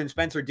 Karis LeVert and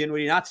Spencer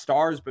Dinwiddie, not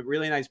stars, but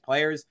really nice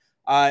players.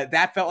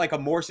 That felt like a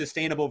more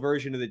sustainable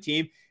version of the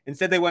team.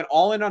 Instead, they went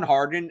all in on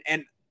Harden.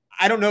 And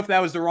I don't know if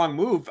that was the wrong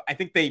move. I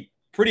think they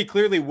pretty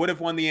clearly would have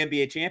won the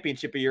NBA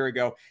championship a year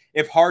ago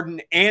if Harden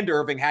and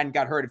Irving hadn't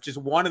got hurt, if just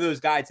one of those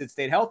guys had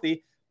stayed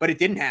healthy. But it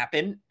didn't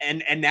happen,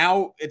 and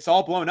now it's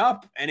all blown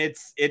up, and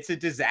it's a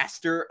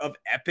disaster of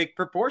epic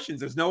proportions.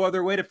 There's no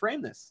other way to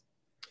frame this.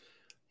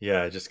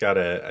 Yeah, I just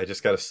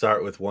gotta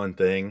start with one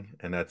thing,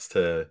 and that's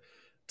to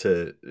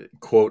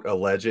quote a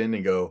legend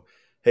and go,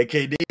 "Hey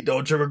KD,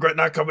 don't you regret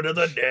not coming to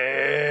the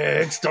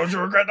Knicks? Don't you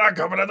regret not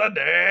coming to the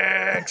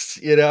Knicks?"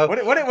 You know what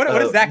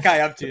is that guy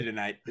up to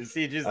tonight? Is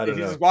he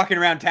just walking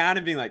around town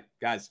and being like,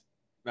 "Guys,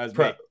 that was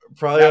me."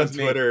 Probably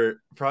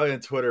on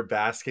Twitter,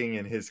 basking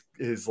in his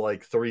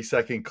like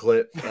 3-second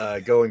clip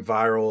going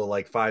viral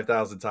like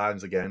 5,000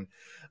 times again.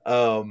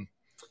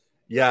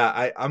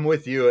 Yeah, I'm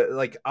with you.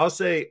 Like, I'll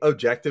say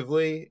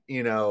objectively,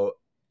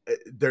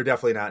 they're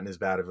definitely not in as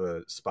bad of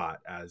a spot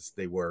as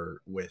they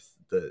were with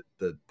the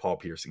Paul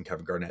Pierce and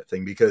Kevin Garnett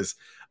thing, because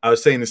I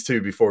was saying this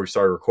too before we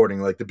started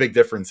recording. Like, the big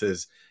difference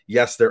is,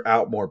 yes, they're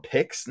out more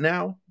picks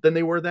now than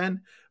they were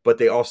then, but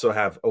they also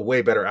have a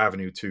way better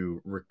avenue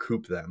to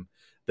recoup them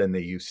than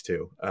they used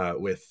to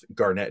with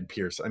Garnett and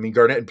Pierce. I mean,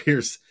 Garnett and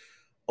Pierce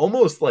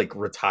almost like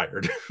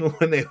retired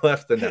when they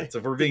left the Nets.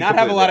 If we're being not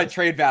have a lot of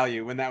trade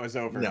value when that was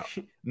over.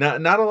 No,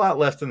 not a lot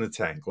left in the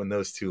tank when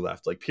those two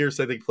left. Like,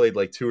 Pierce, I think, played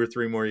like 2 or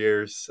 3 more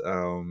years.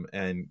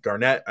 And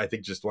Garnett, I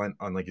think, just went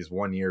on like his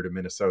 1 year to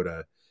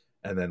Minnesota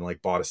and then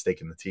like bought a stake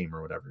in the team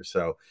or whatever.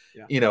 So,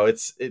 yeah.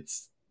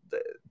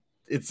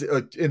 It's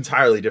an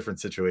entirely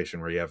different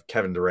situation where you have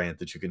Kevin Durant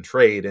that you can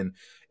trade, and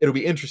it'll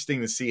be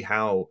interesting to see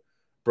how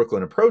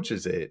Brooklyn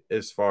approaches it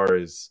as far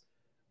as,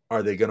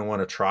 are they going to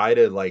want to try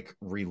to like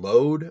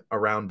reload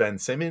around Ben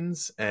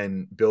Simmons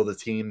and build a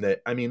team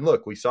that, I mean,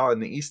 look, we saw in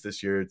the East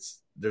this year,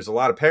 there's a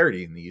lot of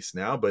parity in the East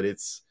now, but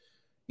it's,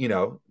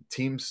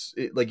 teams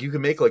like you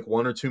can make like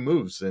 1 or 2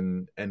 moves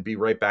and be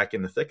right back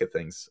in the thick of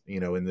things,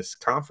 in this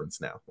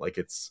conference now. Like,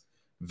 it's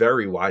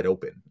very wide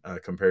open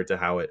compared to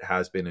how it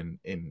has been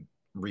in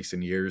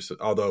recent years,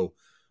 although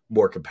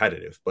more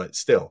competitive, but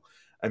still.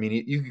 I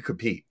mean, you can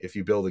compete if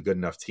you build a good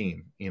enough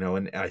team,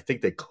 and I think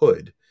they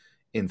could,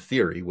 in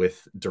theory,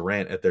 with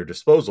Durant at their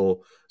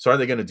disposal. So are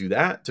they going to do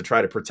that to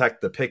try to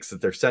protect the picks that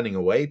they're sending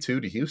away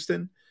to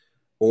Houston?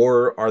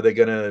 Or are they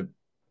going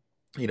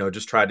to,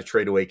 just try to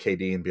trade away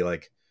KD and be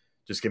like,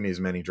 just give me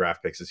as many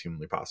draft picks as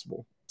humanly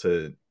possible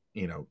to,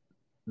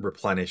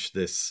 replenish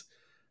this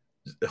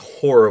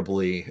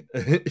horribly,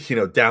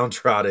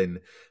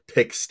 downtrodden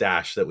pick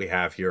stash that we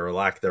have here, or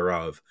lack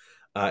thereof.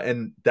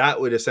 And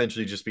that would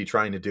essentially just be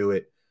trying to do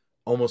it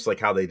almost like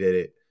how they did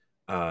it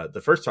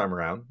the first time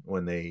around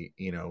when they,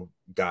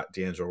 got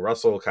D'Angelo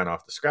Russell kind of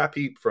off the scrap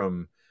heap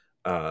from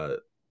the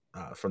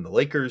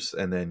Lakers,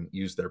 and then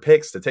used their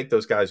picks to take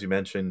those guys you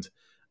mentioned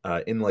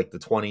in like the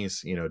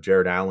 20s,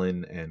 Jared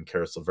Allen and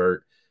Karis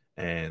LeVert,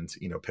 and,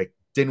 pick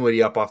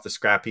Dinwiddie up off the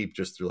scrap heap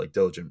just through like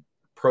diligent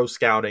pro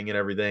scouting and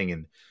everything,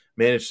 and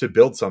managed to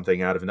build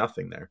something out of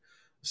nothing there.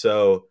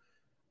 So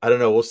I don't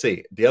know. We'll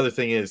see. The other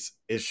thing is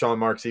Sean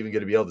Marks even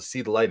going to be able to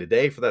see the light of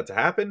day for that to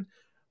happen?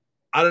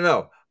 I don't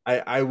know.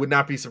 I would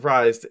not be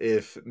surprised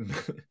if,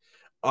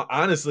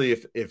 honestly,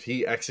 if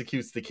he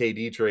executes the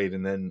KD trade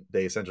and then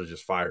they essentially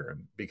just fire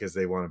him because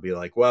they want to be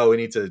like, well, we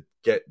need to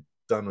get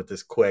done with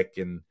this quick,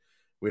 and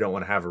we don't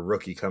want to have a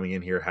rookie coming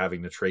in here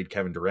having to trade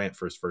Kevin Durant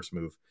for his first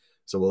move.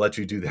 So we'll let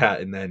you do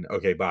that, and then,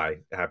 okay, bye.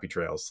 Happy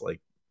trails.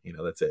 Like,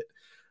 that's it.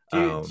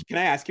 Can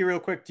I ask you real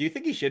quick? Do you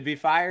think he should be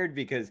fired?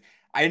 Because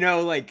I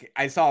know, like,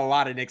 I saw a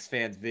lot of Knicks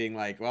fans being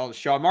like, well,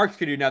 Sean Marks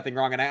could do nothing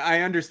wrong. And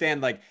I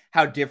understand, like,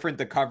 how different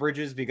the coverage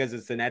is because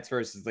it's the Nets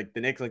versus, like,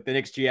 the Knicks. Like, the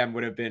Knicks GM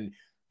would have been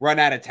run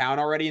out of town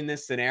already in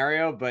this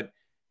scenario. But,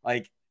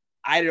 like,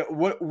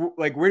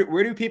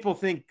 where do people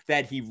think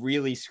that he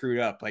really screwed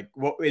up? Like,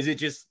 what is it,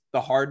 just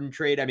the Harden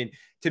trade? I mean,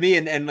 to me,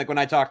 and like when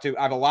I talk to,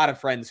 I have a lot of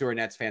friends who are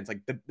Nets fans,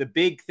 like the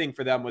big thing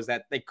for them was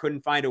that they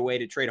couldn't find a way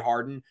to trade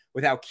Harden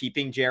without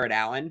keeping Jared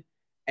Allen.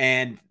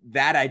 And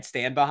that I'd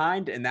stand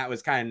behind. And that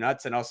was kind of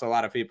nuts. And also a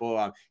lot of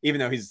people, even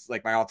though he's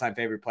like my all-time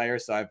favorite player,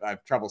 so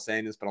I've trouble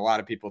saying this, but a lot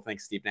of people think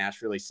Steve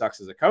Nash really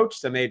sucks as a coach.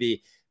 So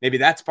maybe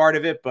that's part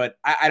of it. But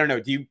I don't know.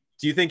 Do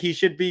you think he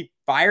should be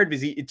fired?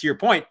 Because to your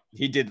point,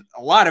 he did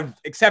a lot of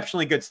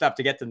exceptionally good stuff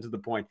to get them to the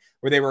point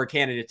where they were a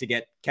candidate to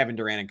get Kevin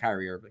Durant and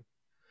Kyrie Irving.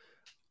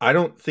 I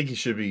don't think he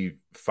should be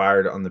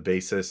fired on the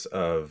basis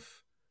of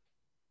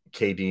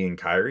KD and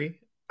Kyrie.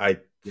 I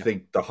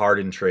think the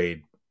Harden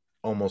trade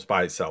almost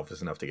by itself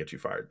is enough to get you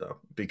fired, though.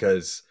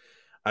 Because,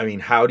 I mean,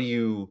 how do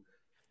you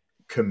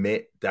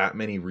commit that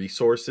many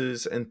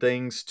resources and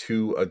things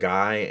to a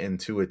guy and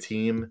to a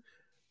team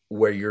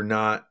where you're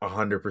not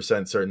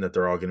 100% certain that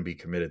they're all going to be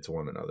committed to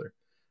one another?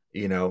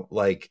 You know,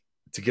 like,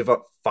 to give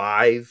up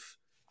 5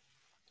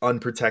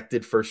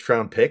 unprotected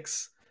first-round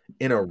picks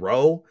in a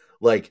row,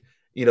 like,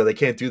 you know, they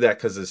can't do that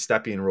because of the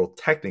Stepien rule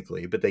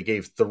technically, but they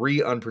gave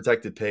 3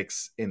 unprotected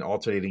picks in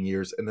alternating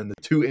years, and then the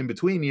 2 in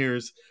between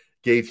years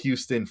gave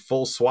Houston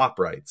full swap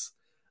rights,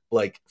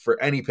 like,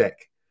 for any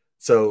pick.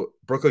 So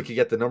Brooklyn could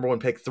get the number 1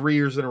 pick 3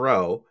 years in a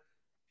row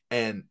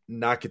and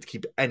not get to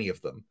keep any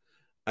of them.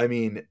 I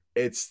mean,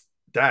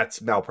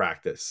 that's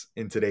malpractice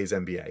in today's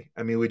NBA.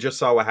 I mean, we just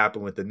saw what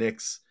happened with the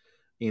Knicks,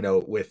 you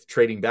know, with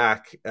trading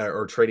back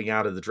or trading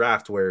out of the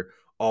draft, where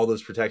all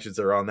those protections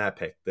are on that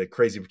pick, the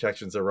crazy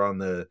protections are on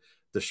the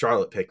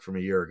Charlotte pick from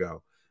a year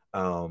ago.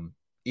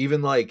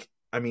 Even like,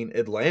 I mean,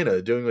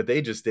 Atlanta doing what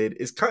they just did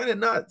is kind of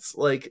nuts.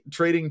 Like,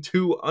 trading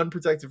 2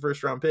 unprotected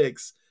first round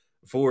picks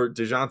for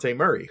DeJounte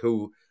Murray,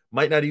 who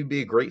might not even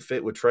be a great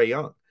fit with Trae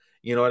Young.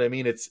 You know what I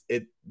mean?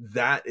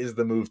 That is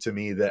the move to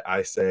me that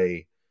I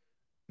say,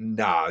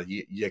 nah,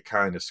 you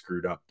kind of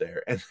screwed up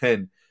there. And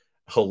then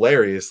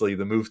hilariously,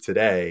 the move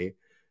today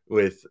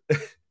with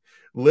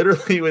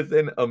literally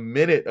within a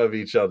minute of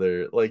each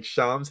other, like,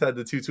 Shams had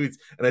the 2 tweets,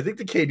 and I think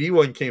the KD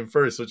one came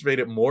first, which made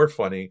it more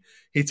funny.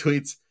 He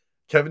tweets,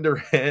 Kevin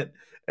Durant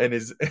and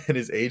his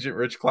agent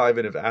Rich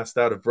Kleiman have asked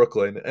out of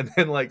Brooklyn, and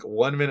then like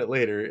 1 minute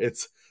later,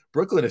 it's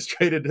Brooklyn has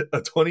traded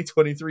a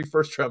 2023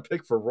 first round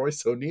pick for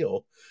Royce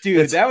O'Neal.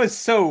 Dude, that was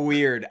so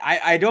weird.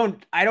 I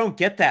don't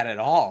get that at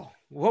all.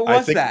 What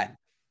was that?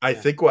 I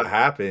think what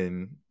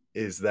happened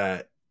is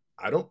that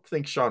I don't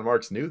think Sean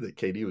Marks knew that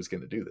KD was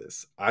going to do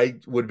this. I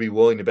would be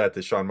willing to bet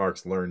that Sean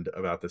Marks learned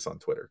about this on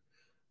Twitter.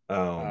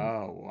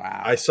 Oh,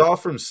 wow. I saw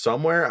from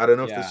somewhere, I don't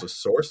know if this was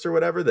sourced or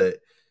whatever, that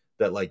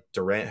like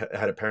Durant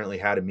had apparently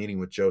had a meeting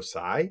with Joe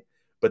Tsai,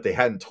 but they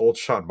hadn't told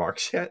Sean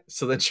Marks yet.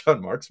 So then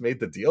Sean Marks made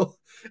the deal.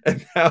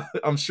 And now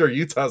I'm sure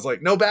Utah's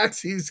like, no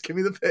backsies, give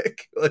me the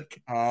pick.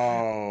 Like,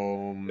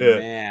 oh,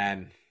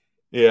 man.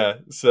 Yeah,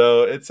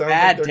 so it sounds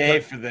bad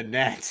day for the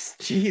Nets.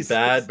 Jesus,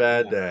 bad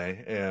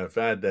day. Yeah,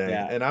 bad day.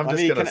 Yeah. And I'm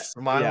just gonna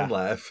smile and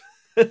laugh.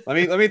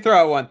 let me throw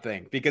out one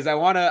thing, because I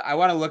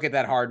wanna look at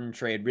that Harden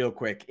trade real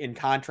quick in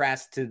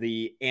contrast to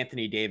the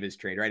Anthony Davis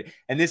trade, right?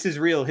 And this is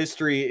real.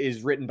 History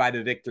is written by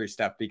the victor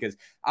stuff, because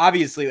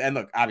obviously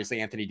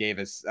Anthony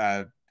Davis,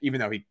 even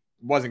though he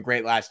wasn't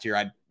great last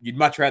year, you'd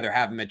much rather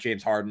have him at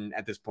James Harden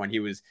at this point. He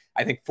was,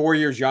 I think, 4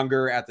 years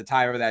younger at the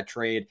time of that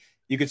trade.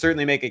 You could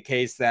certainly make a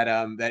case that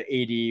that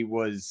AD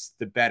was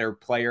the better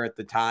player at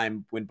the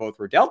time when both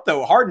were dealt,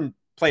 though Harden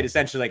played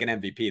essentially like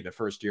an MVP the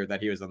first year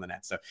that he was on the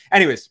Nets. So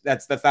anyways,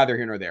 that's neither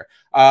here nor there.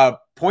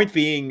 Point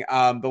being,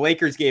 the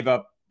Lakers gave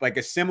up like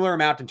a similar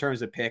amount in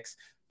terms of picks,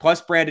 plus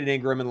Brandon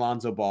Ingram and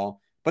Lonzo Ball,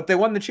 but they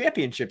won the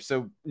championship.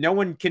 So no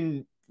one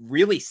can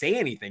really say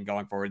anything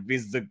going forward,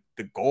 because the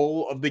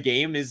goal of the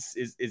game is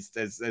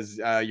as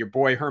your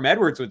boy Herm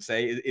Edwards would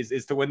say,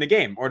 is to win the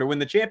game or to win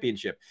the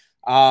championship.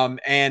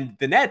 And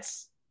the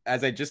Nets,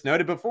 as I just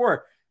noted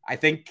before, I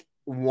think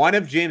one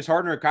of James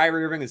Harden or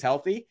Kyrie Irving is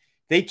healthy.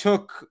 They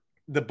took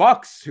the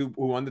Bucks, who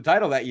won the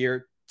title that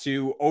year,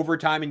 to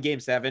overtime in Game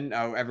 7.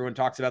 Everyone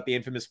talks about the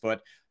infamous foot.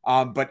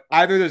 But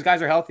either of those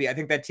guys are healthy. I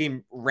think that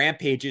team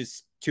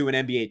rampages to an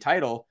NBA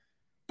title,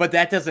 but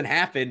that doesn't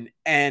happen.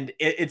 And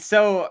it's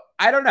so,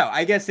 I don't know.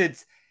 I guess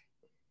it's,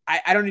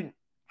 I don't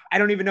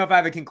even know if I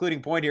have a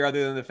concluding point here,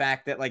 other than the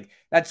fact that, like,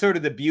 that's sort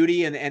of the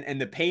beauty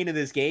and the pain of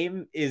this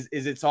game is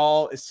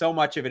so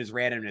much of it is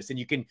randomness, and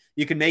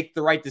you can make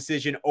the right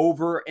decision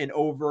over and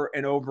over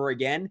and over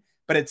again.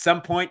 But at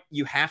some point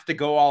you have to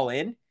go all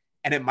in,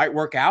 and it might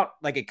work out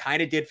like it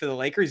kind of did for the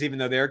Lakers, even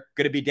though they're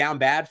going to be down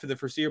bad for the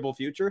foreseeable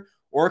future.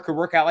 Or it could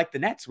work out like the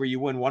Nets, where you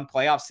win one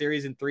playoff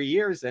series in 3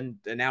 years and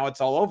now it's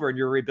all over and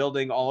you're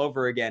rebuilding all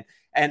over again.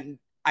 And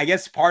I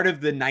guess part of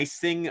the nice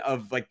thing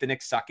of like the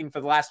Knicks sucking for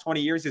the last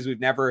 20 years is we've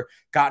never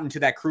gotten to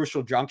that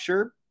crucial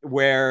juncture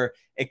where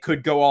it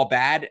could go all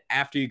bad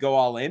after you go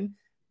all in.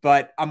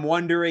 But I'm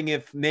wondering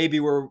if maybe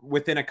we're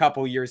within a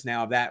couple years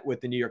now of that with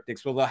the New York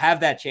Knicks. Well, they'll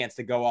have that chance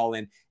to go all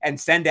in and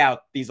send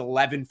out these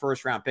 11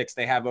 first-round picks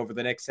they have over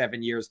the next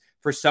 7 years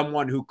for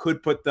someone who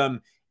could put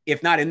them,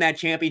 if not in that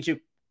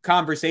championship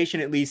conversation,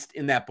 at least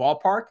in that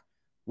ballpark.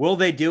 Will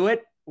they do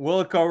it?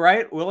 Will it go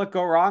right? Will it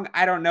go wrong?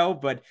 I don't know,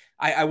 but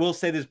I will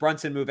say this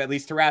Brunson move, at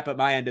least to wrap up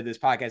my end of this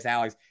podcast,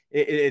 Alex,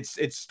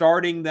 it's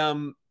starting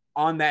them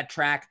on that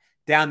track,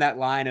 down that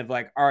line of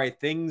like, all right,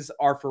 things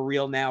are for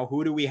real now.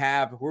 Who do we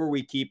have? Who are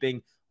we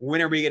keeping?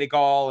 When are we going to go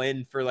all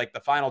in for like the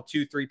final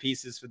 2-3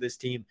 pieces for this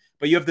team?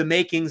 But you have the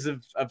makings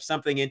of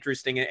something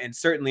interesting and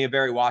certainly a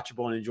very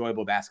watchable and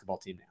enjoyable basketball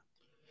team now.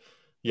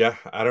 Yeah,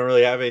 I don't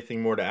really have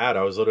anything more to add.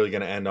 I was literally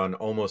going to end on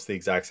almost the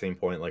exact same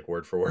point, like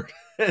word for word,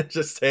 and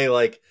just say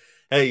like,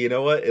 hey, you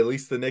know what? At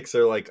least the Knicks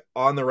are like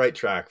on the right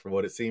track for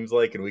what it seems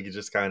like, and we could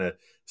just kind of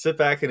sit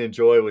back and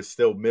enjoy with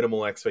still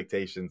minimal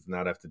expectations, and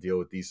not have to deal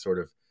with these sort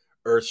of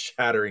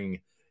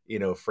earth-shattering,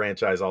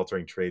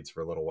 franchise-altering trades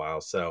for a little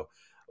while. So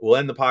we'll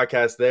end the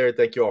podcast there.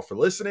 Thank you all for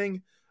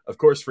listening. Of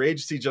course, free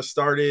agency just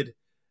started,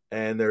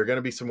 and there are going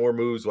to be some more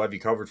moves. We'll have you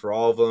covered for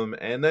all of them,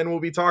 and then we'll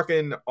be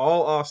talking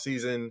all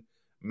offseason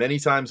many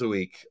times a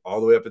week,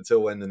 all the way up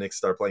until when the Knicks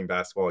start playing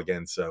basketball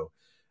again. So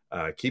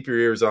keep your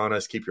ears on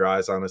us, keep your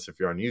eyes on us. If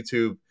you're on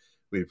YouTube,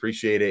 we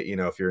appreciate it.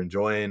 If you're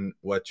enjoying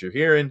what you're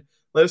hearing,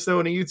 let us know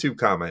in a YouTube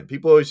comment.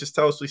 People always just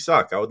tell us we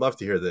suck. I would love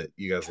to hear that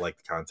you guys like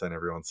the content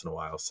every once in a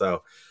while.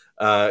 So,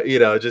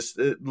 just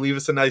leave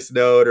us a nice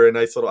note or a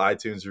nice little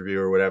iTunes review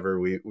or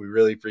whatever. We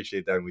really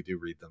appreciate that, and we do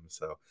read them.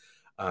 So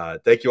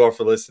thank you all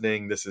for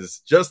listening. This is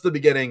just the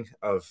beginning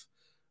of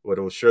what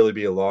will surely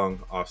be a long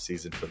off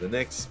season for the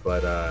Knicks.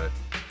 But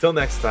till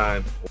next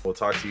time, we'll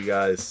talk to you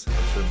guys,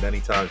 I'm sure, many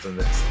times in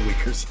the next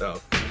week or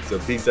so. So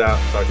peace out.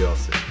 Talk to you all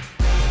soon.